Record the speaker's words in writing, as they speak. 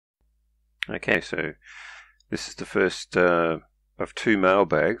Okay, so this is the first of two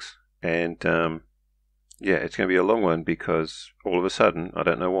mailbags, and yeah, it's going to be a long one because all of a sudden, I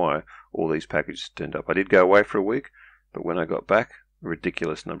don't know why, all these packages turned up. I did go away for a week, but when I got back, a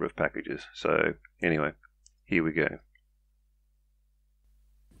ridiculous number of packages. So anyway, here we go.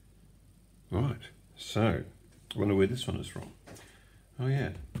 Right, so I wonder where this one is from. Oh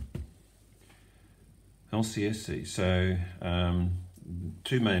yeah, LCSC. So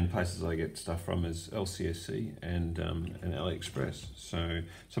two main places I get stuff from is LCSC and AliExpress. So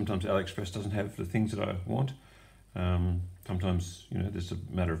sometimes AliExpress doesn't have the things that I want. Sometimes, you know, there's a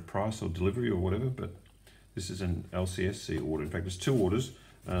matter of price or delivery or whatever, but this is an LCSC order. In fact, there's two orders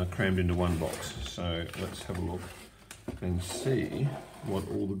crammed into one box. So let's have a look and see what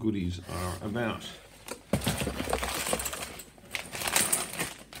all the goodies are about.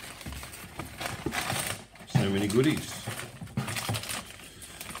 So many goodies.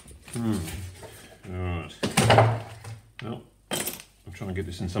 Alright. Well, I'm trying to get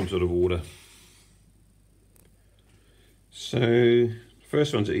this in some sort of order. So,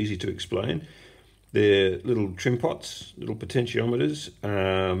 first ones are easy to explain. They're little trim pots, little potentiometers,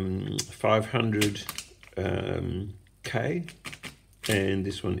 500 K, and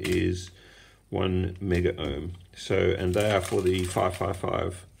this one is 1 mega ohm. So, and they are for the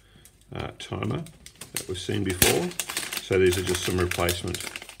 555 timer that we've seen before. So these are just some replacement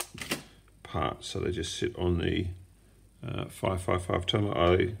parts. So they just sit on the 555 timer.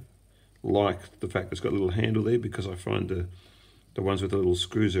 I like the fact that it's got a little handle there because I find the ones with the little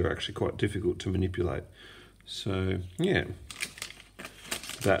screws are actually quite difficult to manipulate. So yeah,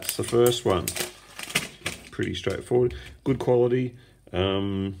 that's the first one. Pretty straightforward, good quality.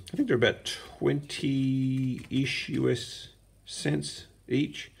 I think they're about 20-ish US cents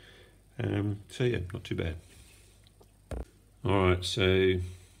each. So yeah, not too bad. All right, so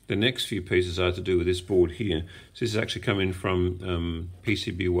the next few pieces are to do with this board here. So this is actually coming from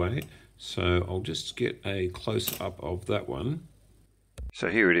PCBWay. So I'll just get a close-up of that one. So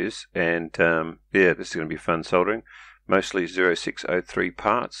here it is, and yeah, this is going to be fun soldering. Mostly 0603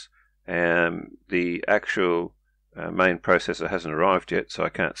 parts. The actual main processor hasn't arrived yet, so I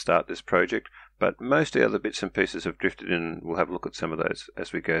can't start this project. But most of the other bits and pieces have drifted in. We'll have a look at some of those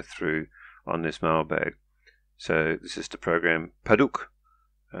as we go through on this mailbag. So this is to program Paduk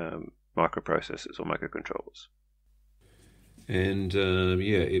microprocessors or microcontrollers. And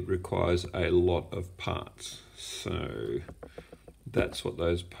yeah, it requires a lot of parts. So that's what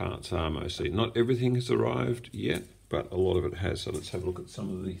those parts are mostly. Not everything has arrived yet, but a lot of it has. So let's have a look at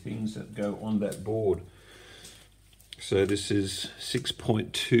some of the things that go on that board. So this is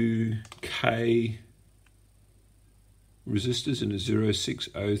 6.2K resistors in a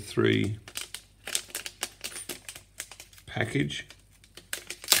 0603 package.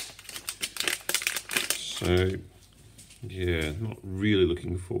 So yeah, not really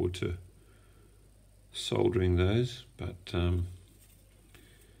looking forward to soldering those, but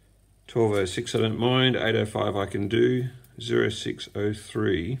 1206 I don't mind, 805 I can do,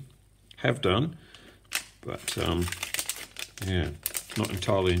 0603 have done, but yeah, not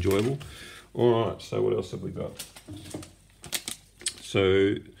entirely enjoyable. All right, so what else have we got?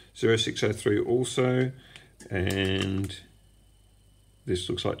 So 0603 also, and this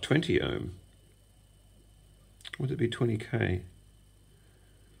looks like 20 ohm. Would it be 20K?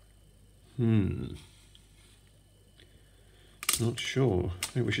 Not sure.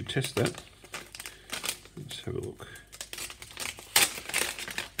 Maybe we should test that. Let's have a look.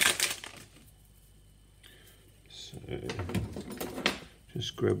 So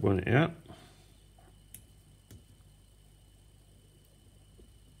just grab one out.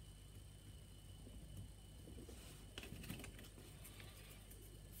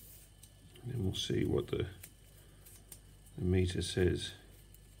 And then we'll see what the meter says.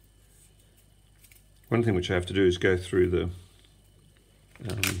 One thing which I have to do is go through the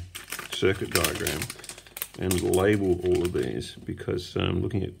circuit diagram and label all of these, because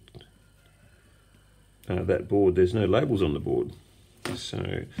looking at that board, there's no labels on the board.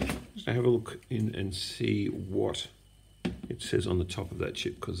 So just have a look in and see what it says on the top of that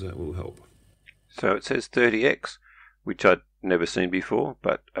chip, because that will help. So it says 30X, which I'd never seen before,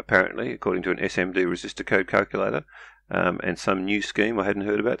 but apparently, according to an SMD resistor code calculator and some new scheme I hadn't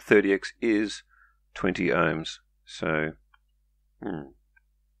heard about, 30X is 20 ohms. So,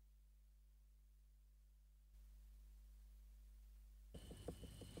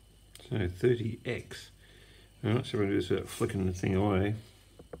 So 30X. Alright, so we're going to do is flicking the thing away.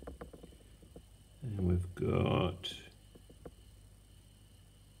 And we've got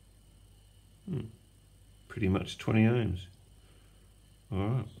pretty much 20 ohms.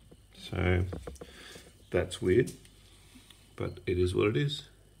 Alright, So that's weird, but it is what it is.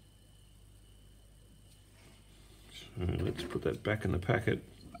 So let's put that back in the packet.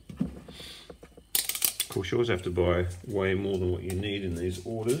 Of course, you always have to buy way more than what you need in these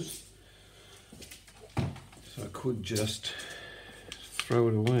orders. So I could just throw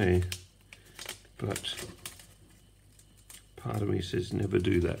it away, but part of me says never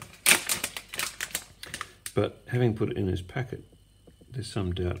do that. But having put it in this packet, there's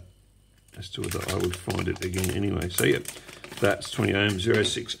some doubt as to whether I would find it again anyway. So yep, that's 20 ohm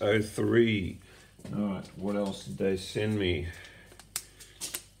 0603. All right, what else did they send me?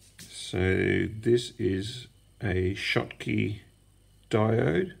 So this is a Schottky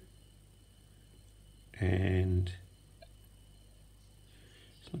diode, and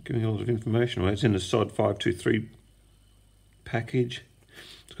it's not giving a lot of information away. It's in the SOD 523 package.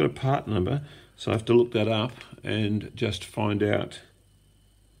 It's got a part number, so I have to look that up and just find out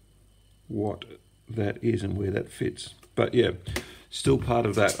what that is and where that fits. But yeah, still part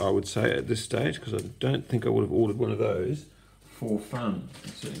of that, I would say, at this stage, because I don't think I would have ordered one of those for fun.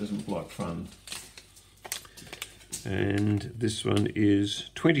 It certainly doesn't look like fun. And this one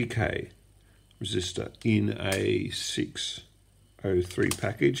is 20k resistor in a 603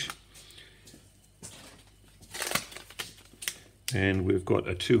 package. And we've got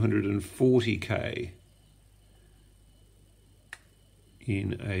a 240k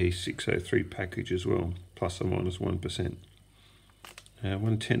in a 603 package as well, plus or minus 1%.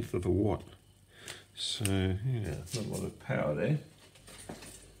 1/10 of a watt. So yeah, not a lot of power there.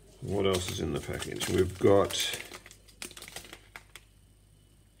 What else is in the package? We've got,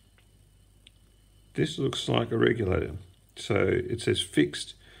 this looks like a regulator. So it says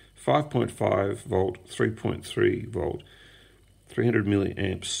fixed 5.5 volt, 3.3 volt, 300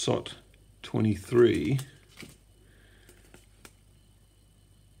 milliamp SOT 23,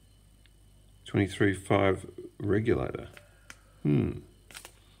 23.5 regulator.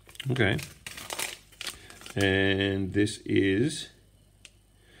 Okay. And this is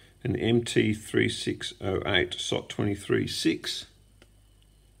an MT3608 SOT 23.6.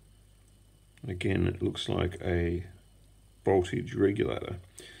 Again, it looks like a voltage regulator.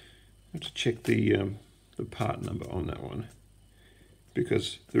 I have to check the part number on that one,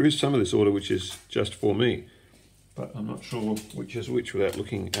 because there is some of this order which is just for me, but I'm not sure which is which without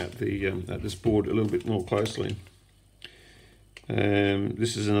looking at the at this board a little bit more closely.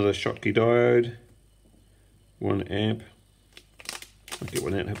 This is another Schottky diode, 1 amp. I'll get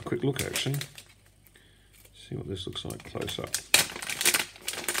one out and have a quick look actually. See what this looks like close up.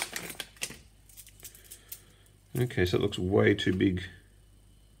 Okay, so it looks way too big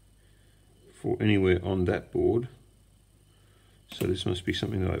for anywhere on that board. So this must be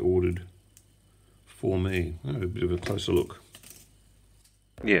something that I ordered for me. I'll have a bit of a closer look.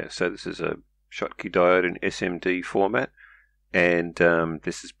 Yeah, so this is a Schottky diode in SMD format, and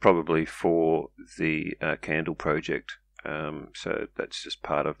this is probably for the candle project. So that's just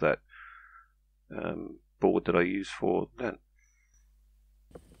part of that board that I use for that.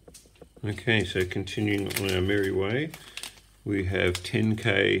 Okay, so continuing on our merry way, we have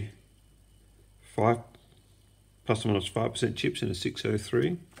 10k 5 plus or minus 5% chips in a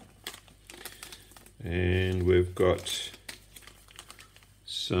 603, and we've got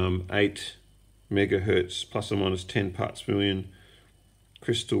some 8 megahertz plus or minus 10 parts per million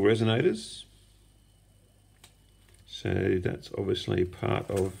crystal resonators. So that's obviously part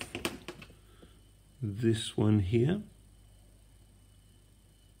of this one here.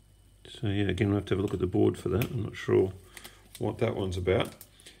 So yeah, again, we'll have to have a look at the board for that. I'm not sure what that one's about.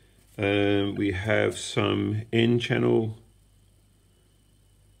 We have some N-channel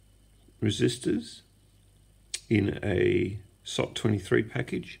resistors in a SOT 23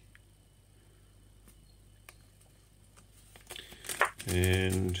 package.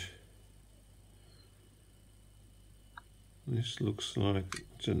 And this looks like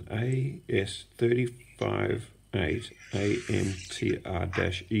it's an AS358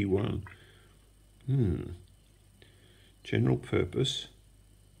 AMTR-E1. General purpose.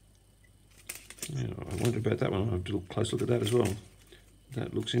 Yeah, I wonder about that one. I'll have to look a close look at that as well.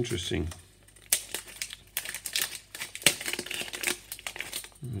 That looks interesting.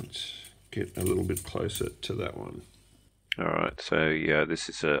 Let's get a little bit closer to that one. Alright, so yeah, this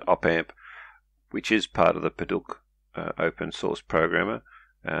is a op amp, which is part of the Paduk open source programmer.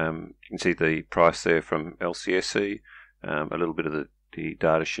 You can see the price there from LCSC, a little bit of the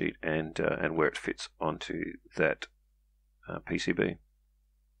data sheet, and where it fits onto that PCB.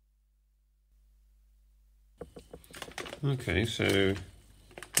 Okay, so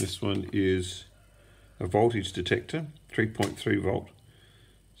this one is a voltage detector, 3.3 volt.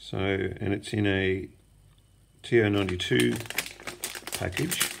 So, and it's in a TO92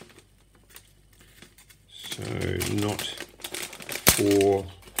 package, so not for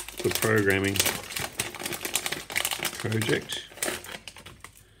the programming project.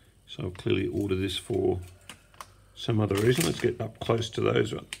 So I'll clearly order this for some other reason. Let's get up close to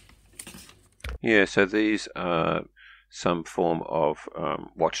those ones. Yeah, so these are some form of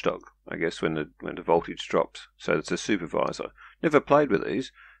watchdog, I guess, when the voltage drops. So it's a supervisor. Never played with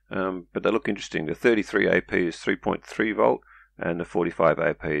these, but they look interesting. The 33 AP is 3.3 volt, and the 45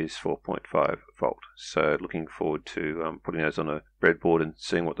 AP is 4.5 volt. So looking forward to putting those on a breadboard and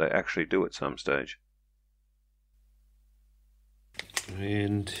seeing what they actually do at some stage.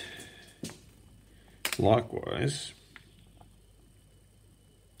 And likewise,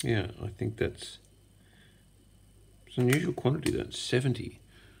 yeah, I think it's an unusual quantity. That's 70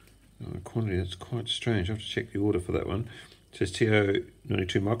 quantity. That's quite strange. I have to check the order for that one. It says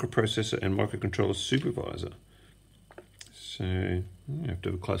TO92 microprocessor and microcontroller supervisor. So I have to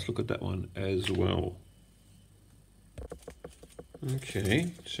have a close look at that one as well.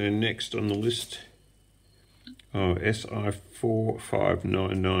 Okay, so next on the list,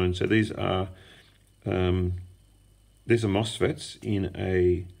 SI4599. So these are MOSFETs in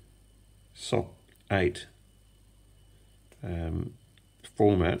a SOC 8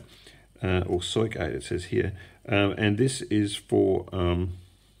 format, or SOIC 8 it says here, and this is for a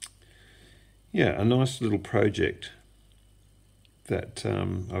nice little project that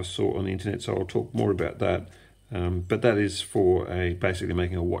I saw on the internet, so I'll talk more about that, but that is for basically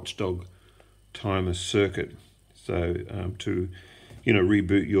making a watchdog timer circuit, so to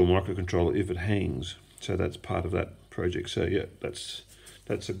reboot your microcontroller if it hangs. So that's part of that project. So yeah, that's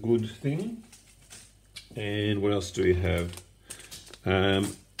a good thing. And what else do we have?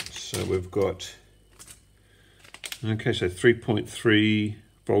 So we've got, okay, so 3.3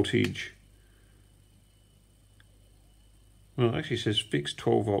 voltage. Well, it actually says fixed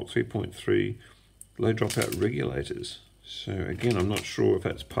 12 volt, 3.3 low dropout regulators. So again, I'm not sure if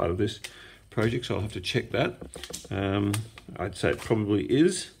that's part of this project, so I'll have to check that. I'd say it probably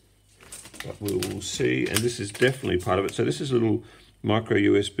is, but we'll see. And this is definitely part of it. So this is a little micro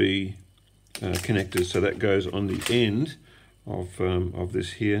USB connectors. So that goes on the end of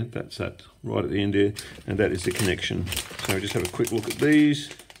this here. That's that right at the end there, and that is the connection. So just have a quick look at these.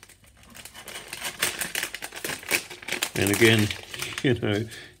 And again,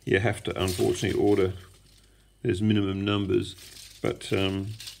 you have to unfortunately order. There's minimum numbers, but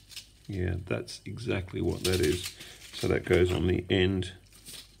yeah, that's exactly what that is. So that goes on the end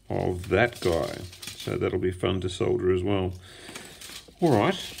of that guy. So that'll be fun to solder as well. All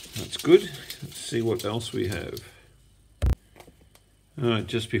right, that's good. Let's see what else we have. All right,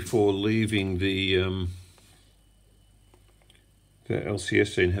 just before leaving the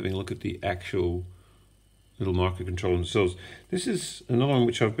LCS and having a look at the actual little microcontroller themselves. This is another one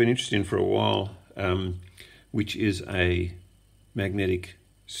which I've been interested in for a while, which is a magnetic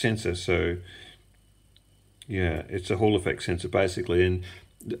sensor. So yeah, it's a Hall effect sensor basically, and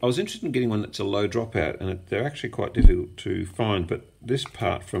I was interested in getting one that's a low dropout, and they're actually quite difficult to find, but this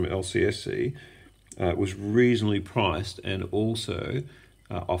part from LCSC was reasonably priced and also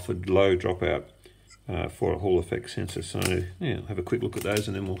offered low dropout for a Hall effect sensor. So yeah, I'll have a quick look at those,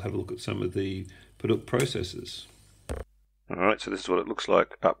 and then we'll have a look at some of the product processes. All right, so this is what it looks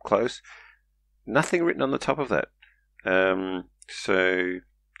like up close. Nothing written on the top of that. So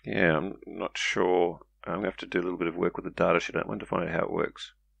yeah, I'm not sure. I'm going to have to do a little bit of work with the data sheet on that one to find out how it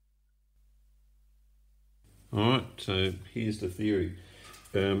works. All right, so here's the theory.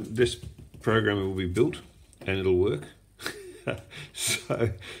 This program will be built and it'll work.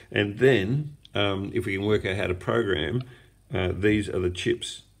 And then if we can work out how to program, these are the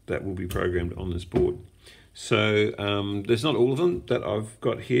chips that will be programmed on this board. So there's not all of them that I've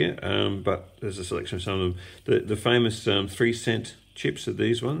got here, but there's a selection of some of them. The famous 3-cent chips are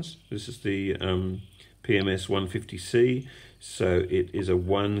these ones. This is the PMS 150C. So it is a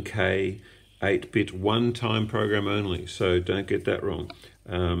 1K 8-bit one-time program only. So don't get that wrong.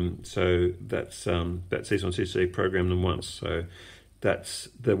 So that's these on CC, program them once. So that's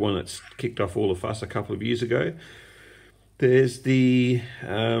the one that's kicked off all the fuss a couple of years ago. There's the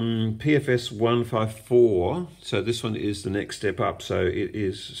PFS 154. So this one is the next step up. So it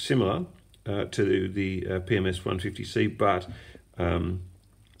is similar to the PMS 150C, but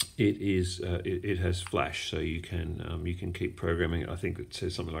it has flash, so you can keep programming it. I think it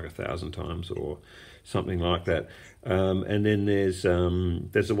says something like 1,000 times or something like that. And then there's a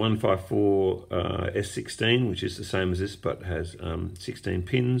 154 S16, which is the same as this, but has 16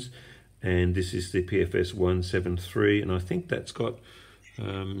 pins. And this is the PFS 173, and I think that's got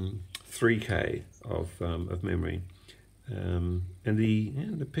 3K of memory. And the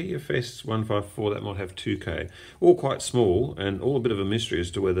PFS 154, that might have 2K. All quite small, and all a bit of a mystery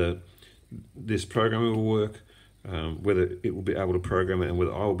as to whether this program will work, whether it will be able to program it, and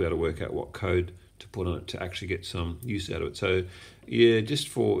whether I will be able to work out what code to put on it to actually get some use out of it. So yeah, just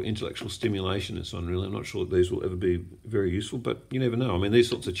for intellectual stimulation and so on, really. I'm not sure that these will ever be very useful, but you never know. I mean, these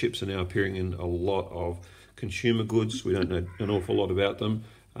sorts of chips are now appearing in a lot of consumer goods. We don't know an awful lot about them.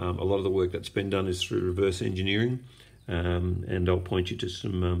 A lot of the work that's been done is through reverse engineering, and I'll point you to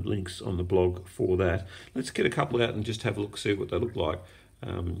some links on the blog for that. Let's get a couple out and just have a look, see what they look like,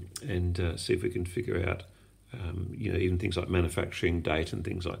 and see if we can figure out, even things like manufacturing date and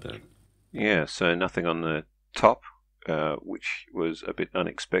things like that. Yeah, so nothing on the top, which was a bit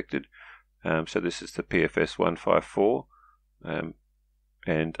unexpected. So this is the PFS 154,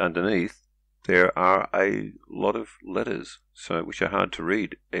 and underneath there are a lot of letters, which are hard to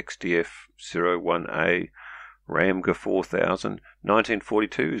read. XDF 01A, Ramga 4000,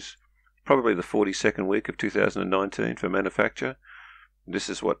 1942 is probably the 42nd week of 2019 for manufacture. This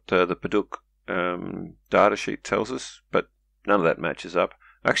is what the Paduk data sheet tells us, but none of that matches up.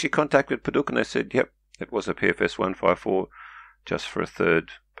 I actually contacted Paduk and they said, yep, it was a PFS 154 just for a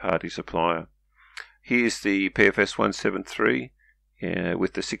third-party supplier. Here's the PFS 173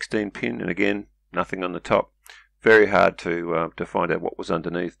 with the 16-pin, and again, nothing on the top. Very hard to find out what was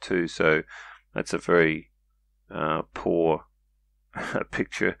underneath too, so that's a very poor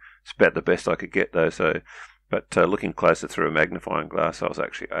picture. It's about the best I could get though. But looking closer through a magnifying glass, I was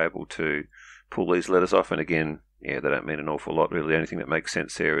actually able to pull these letters off, and again, yeah, they don't mean an awful lot really. The only thing that makes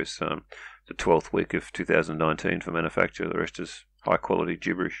sense there is the 12th week of 2019 for manufacture. The rest is high quality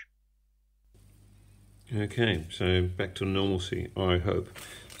gibberish. Okay, so back to normalcy, I hope.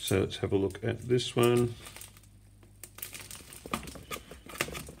 So let's have a look at this one.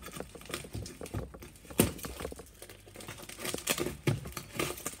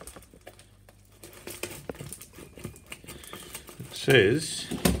 It says,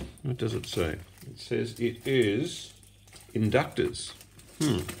 what does it say? It says it is inductors.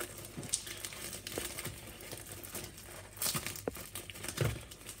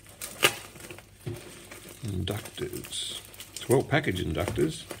 Inductors. It's well packaged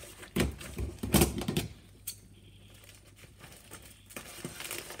inductors.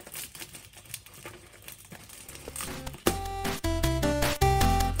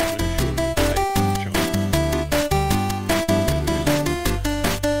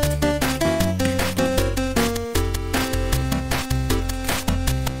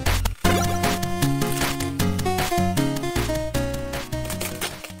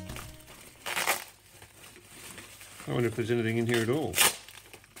 I wonder if there's anything in here at all.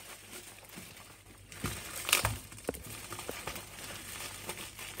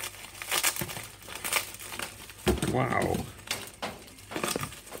 Wow.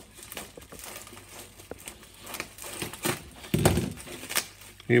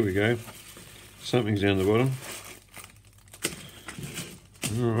 Here we go. Something's down the bottom.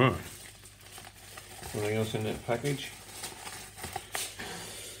 Alright. Anything else in that package?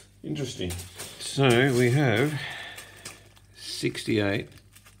 Interesting. So we have 68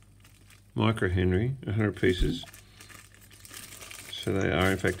 microhenry, 100 pieces. So they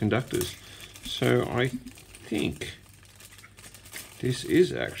are in fact inductors. So I think this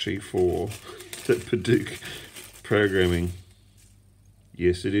is actually for the Paduk programming.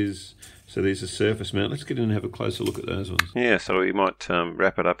 Yes, it is. So these are surface mount. Let's get in and have a closer look at those ones. Yeah, so we might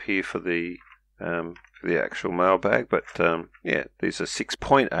wrap it up here for the actual mailbag. But yeah, these are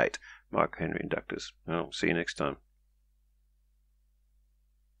 6.8 microhenry inductors. I'll see you next time.